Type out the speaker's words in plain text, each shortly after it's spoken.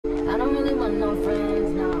no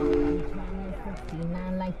friends, no. I'm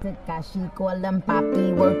 59 like Takashi, call him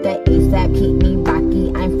Poppy. Work the ASAP, keep me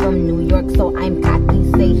rocky. I'm from New York, so I'm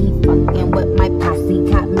cocky. Say he fucking with my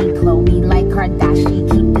posse. Caught me Chloe like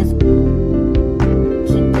Kardashian.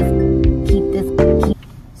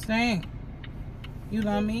 Sing. You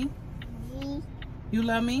love me? You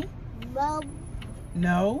love me?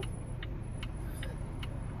 No.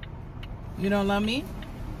 You don't love me?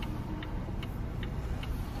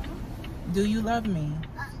 Do you love me?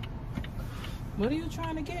 What are you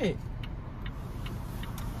trying to get?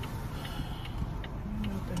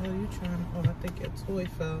 What the hell are you trying to... Oh, I think your toy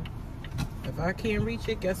fell. If I can't reach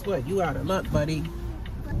it, guess what? You out of luck, buddy.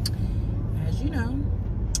 As you know.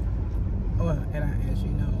 Well, and as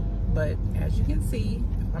you know. But as you can see,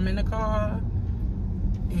 if I'm in the car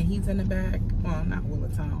and he's in the back, well, not all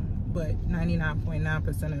the time, but 99.9%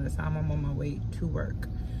 of the time I'm on my way to work.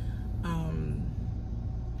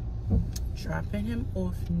 Dropping him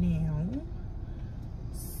off now.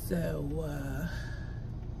 So,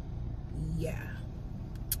 yeah.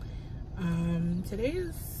 Today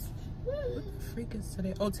is, what the freak is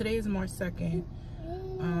today? Oh, today is March 2nd.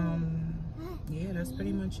 Yeah, that's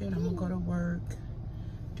pretty much it. I'm gonna go to work,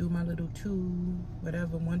 do my little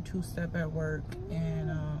 1-2 step at work,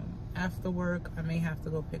 and after work I may have to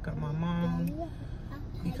go pick up my mom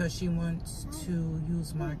because she wants to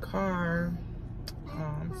use my car.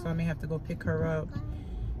 So I may have to go pick her up,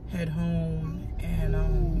 head home, and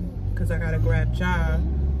because I gotta grab job,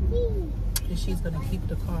 and she's gonna keep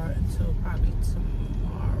the car until probably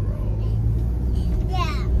tomorrow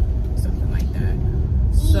evening, something like that.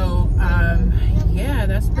 So yeah,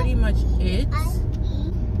 that's pretty much it.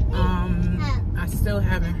 I still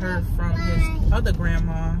haven't heard from his other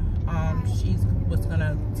grandma. She was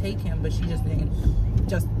gonna take him, but she just didn't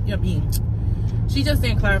she just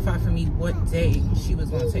didn't clarify for me what day she was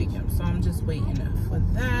gonna take him. So I'm just waiting for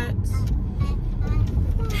that.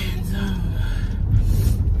 And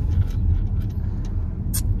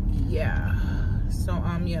yeah. So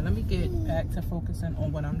yeah, let me get back to focusing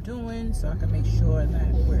on what I'm doing so I can make sure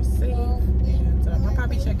that we're safe. And I'll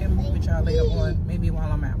probably check in with y'all later on, maybe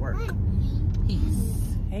while I'm at work. Peace.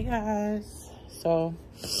 Hey guys. So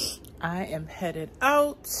I am headed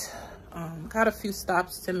out. Got a few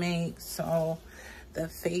stops to make, so the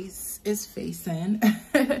face is facing.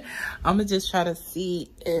 I'm gonna just try to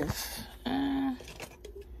see if I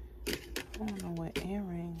don't know what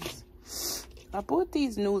earrings. I bought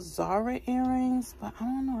these new Zara earrings, but I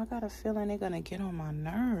don't know, I got a feeling they're gonna get on my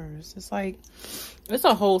nerves. It's like, it's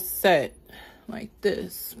a whole set like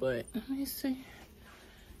this, but let me see.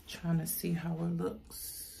 Trying to see how it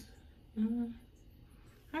looks.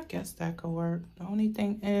 I guess that could work. The only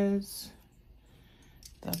thing is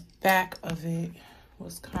the back of it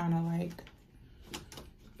was kind of like,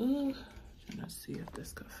 trying to see if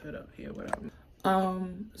this could fit up here without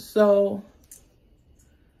so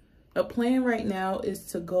the plan right now is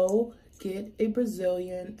to go get a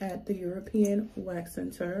Brazilian at the European Wax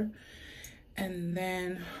Center, and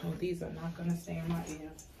then these are not gonna stay in my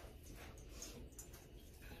ear.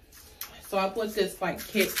 So I bought this like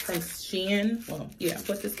kit from Shein. Well, yeah, I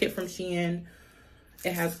bought this kit from Shein.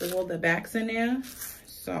 It has all the backs in there.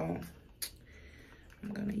 So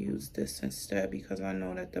I'm gonna use this instead because I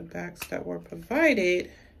know that the backs that were provided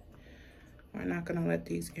are not gonna let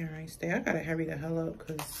these earrings stay. I gotta hurry the hell up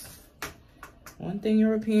because one thing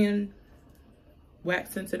European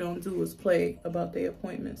Wax Center don't do is play about their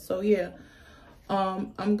appointments. So yeah.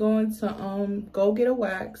 I'm going to go get a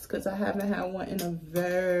wax because I haven't had one in a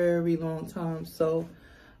very long time. So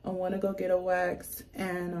I want to go get a wax,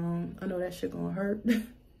 and I know that shit gonna hurt.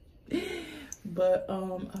 But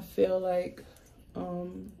I feel like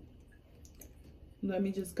let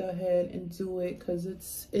me just go ahead and do it because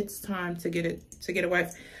it's time to get a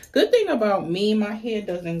wax. Good thing about me, my hair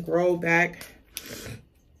doesn't grow back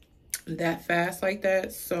that fast like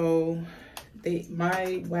that. So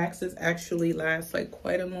my waxes actually last like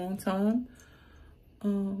quite a long time.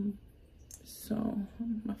 So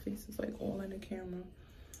my face is like all in the camera.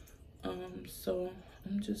 So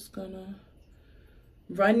I'm just gonna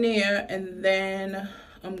run there, and then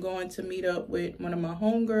I'm going to meet up with one of my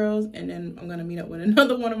homegirls, and then I'm gonna meet up with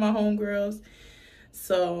another one of my homegirls.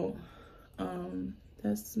 So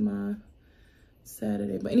that's my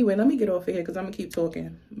Saturday. But anyway, let me get off of here because I'm gonna keep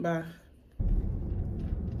talking. Bye.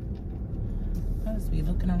 I just be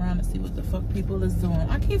looking around to see what the fuck people is doing.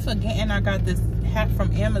 I keep forgetting I got this hat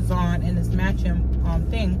from Amazon and this matching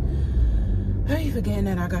thing. I keep forgetting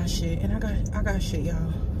that I got shit, and I got shit,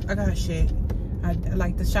 y'all. I got shit.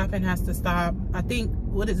 Like the shopping has to stop. I think,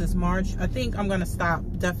 what is this, March? I think I'm gonna stop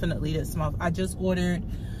definitely this month. I just ordered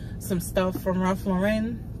some stuff from Ralph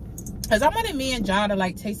Lauren, because I wanted me and John to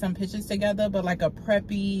like take some pictures together, but like a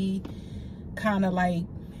preppy kind of like,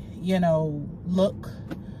 you know, look.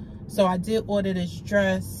 So I did order this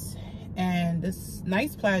dress, and this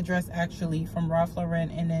nice plaid dress actually from Ralph Lauren,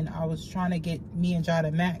 and then I was trying to get me and John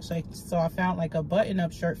to match, like, so I found like a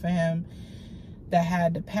button-up shirt for him that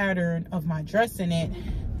had the pattern of my dress in it,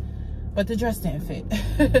 but the dress didn't fit.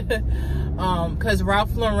 Because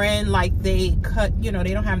Ralph Lauren, like, they cut, you know,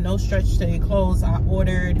 they don't have no stretch to their clothes. I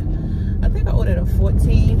think I ordered a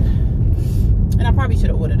 14, and I probably should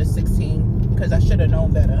have ordered a 16 because I should have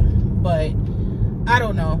known better, but I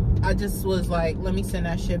don't know. I just was like, let me send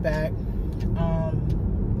that shit back.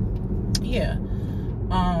 Yeah.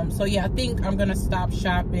 So yeah, I think I'm gonna stop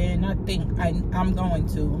shopping. I think I'm going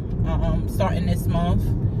to starting this month,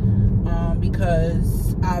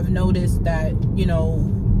 because I've noticed that, you know,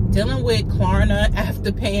 dealing with Klarna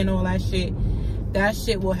after paying all that shit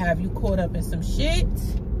will have you caught up in some shit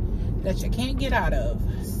that you can't get out of.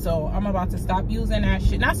 So I'm about to stop using that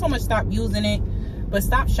shit. Not so much stop using it, but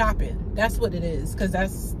stop shopping. That's what it is, because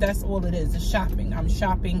that's all it is, shopping. I'm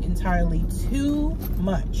shopping entirely too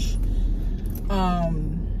much.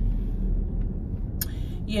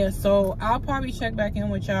 Yeah, so I'll probably check back in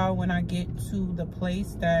with y'all when I get to the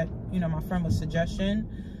place that, you know, my friend was suggesting,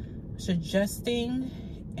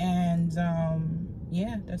 and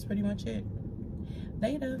yeah, that's pretty much it.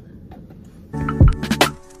 Later.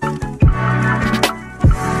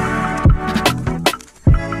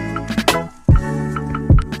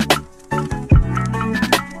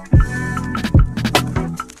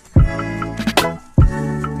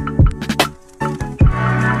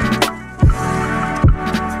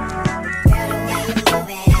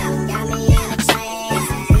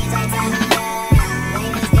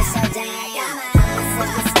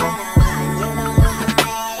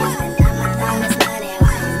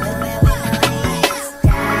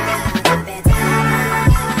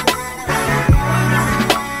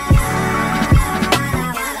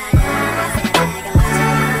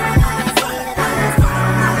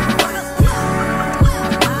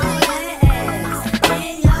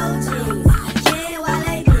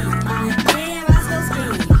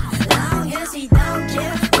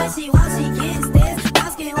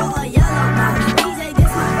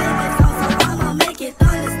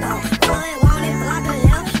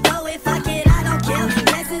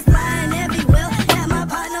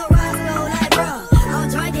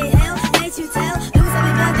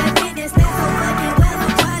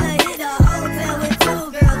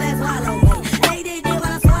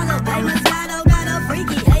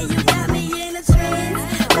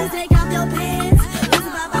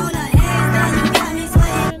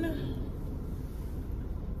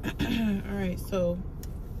 So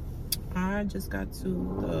I just got to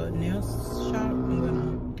the nail shop. I'm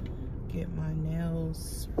gonna get my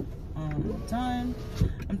nails done.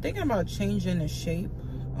 I'm thinking about changing the shape,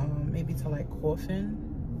 maybe to like coffin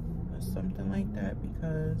or something like that,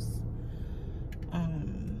 because I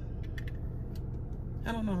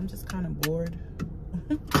don't know, I'm just kind of bored.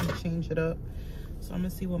 to change it up. So I'm gonna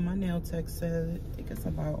see what my nail tech said. I think it's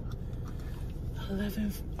about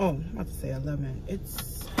 11. Oh, I'm about to say 11.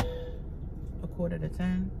 It's a quarter to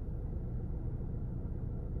 10.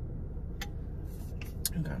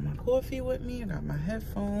 I got my coffee with me. I got my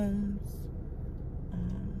headphones.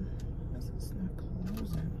 It's not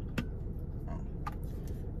closing. Oh,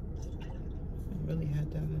 I really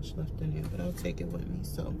had that much left in here, but I'll take it with me.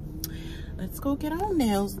 So let's go get our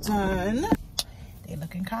nails done. They're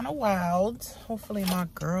looking kind of wild. Hopefully my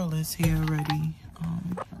girl is here already.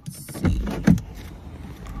 Let's see.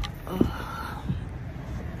 I'm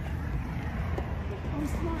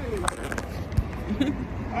smiling.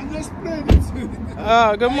 I'm just playing it.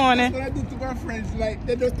 Oh, good morning. That's what I do to my friends. Like,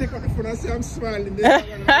 they don't take out the phone and say I'm smiling.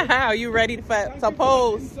 Are you ready to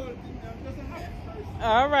pose?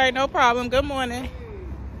 All right, no problem. Good morning.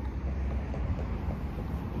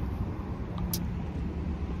 I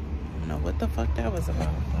don't know what the fuck that was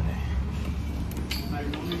about, but...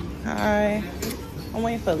 Hi. I'm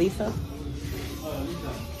waiting for Lisa.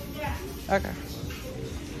 Okay.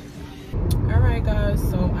 Alright guys,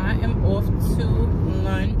 so I am off to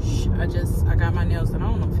lunch. I got my nails done. I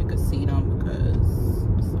don't know if you can see them because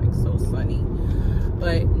it's like so sunny.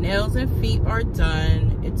 But nails and feet are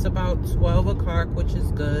done. It's about 12 o'clock, which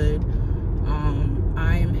is good.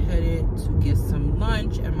 I am headed to get some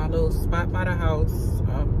lunch at my little spot by the house,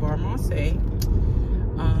 Bar Marseille.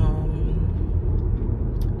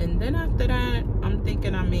 And then after that, I'm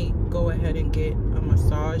thinking I may go ahead and get a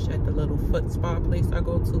massage at the little foot spa place I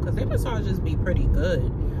go to, because their massages be pretty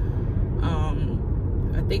good.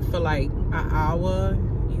 I think for like an hour,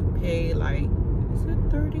 you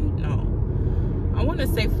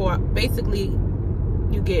want to say for basically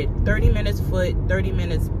you get 30 minutes foot, 30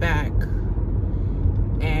 minutes back,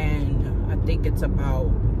 and I think it's about,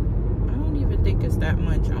 I don't even think it's that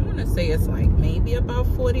much. I want to say it's like maybe about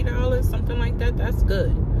 $40, something like that. That's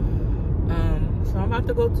good. So I'm about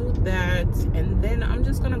to go do that, and then I'm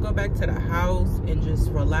just gonna go back to the house and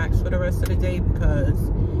just relax for the rest of the day, because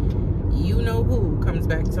you know who comes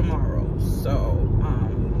back tomorrow. So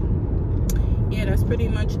yeah, that's pretty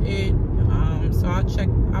much it. So I'll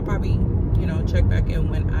probably, you know, check back in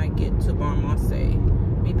when I get to Marseille.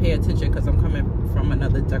 Let me pay attention, because I'm coming from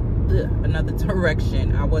another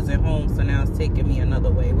direction. I wasn't home, so now it's taking me another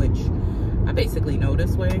way, which I basically know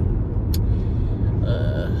this way.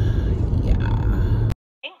 Yeah.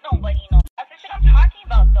 Ain't nobody know. That's the shit I'm talking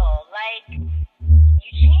about, though. Like,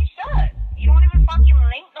 you changed up. You don't even fucking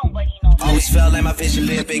link nobody know. Always felt like my vision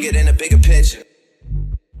lived bigger than a bigger picture.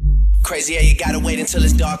 Crazy how you gotta wait until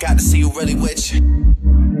it's dark out to see who really with you.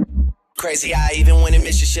 Crazy how even when it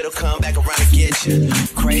miss you, shit'll come back around and get you.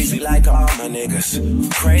 Crazy like all my niggas.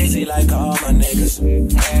 Crazy like all my niggas.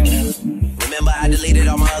 Remember I deleted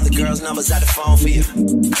all my other girls' numbers out the phone for you.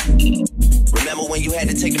 Remember when you had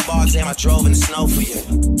to take the bar exam I drove in the snow for you.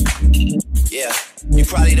 Yeah, you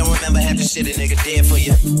probably don't remember half the shit a nigga did for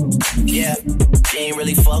you. Yeah, you ain't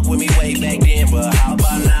really fuck with me way back then, but how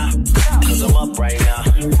about now? Cause I'm up right now.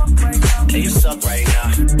 And you suck right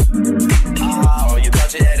now. Oh, you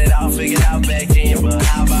thought you had it all figured out back then, but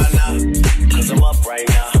how about now?